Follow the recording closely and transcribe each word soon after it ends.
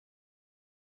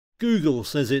Google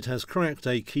says it has cracked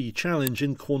a key challenge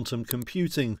in quantum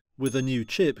computing with a new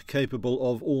chip capable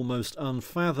of almost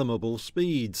unfathomable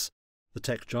speeds. The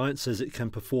tech giant says it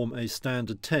can perform a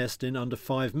standard test in under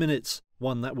 5 minutes,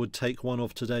 one that would take one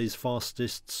of today's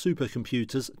fastest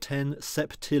supercomputers 10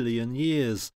 septillion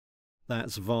years.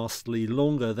 That's vastly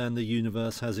longer than the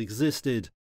universe has existed.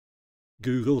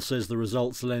 Google says the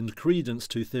results lend credence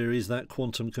to theories that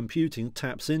quantum computing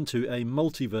taps into a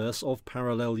multiverse of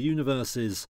parallel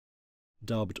universes.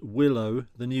 Dubbed Willow,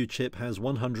 the new chip has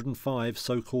 105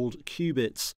 so-called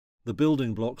qubits, the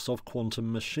building blocks of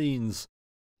quantum machines.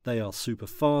 They are super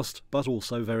fast, but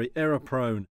also very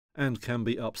error-prone, and can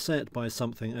be upset by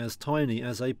something as tiny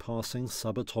as a passing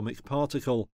subatomic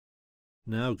particle.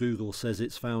 Now Google says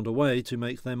it's found a way to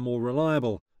make them more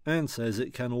reliable, and says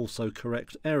it can also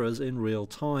correct errors in real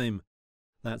time.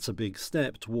 That's a big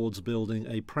step towards building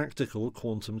a practical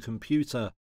quantum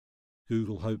computer.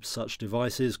 Google hopes such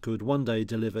devices could one day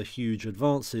deliver huge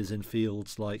advances in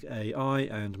fields like AI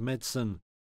and medicine.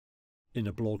 In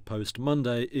a blog post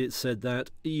Monday, it said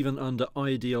that, even under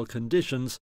ideal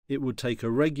conditions, it would take a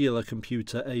regular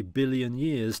computer 1 billion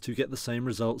years to get the same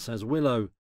results as Willow.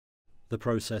 The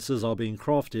processors are being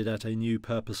crafted at a new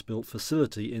purpose-built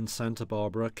facility in Santa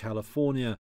Barbara,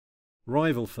 California.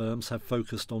 Rival firms have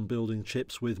focused on building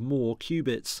chips with more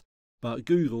qubits, but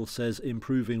Google says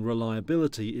improving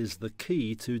reliability is the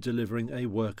key to delivering a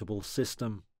workable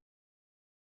system.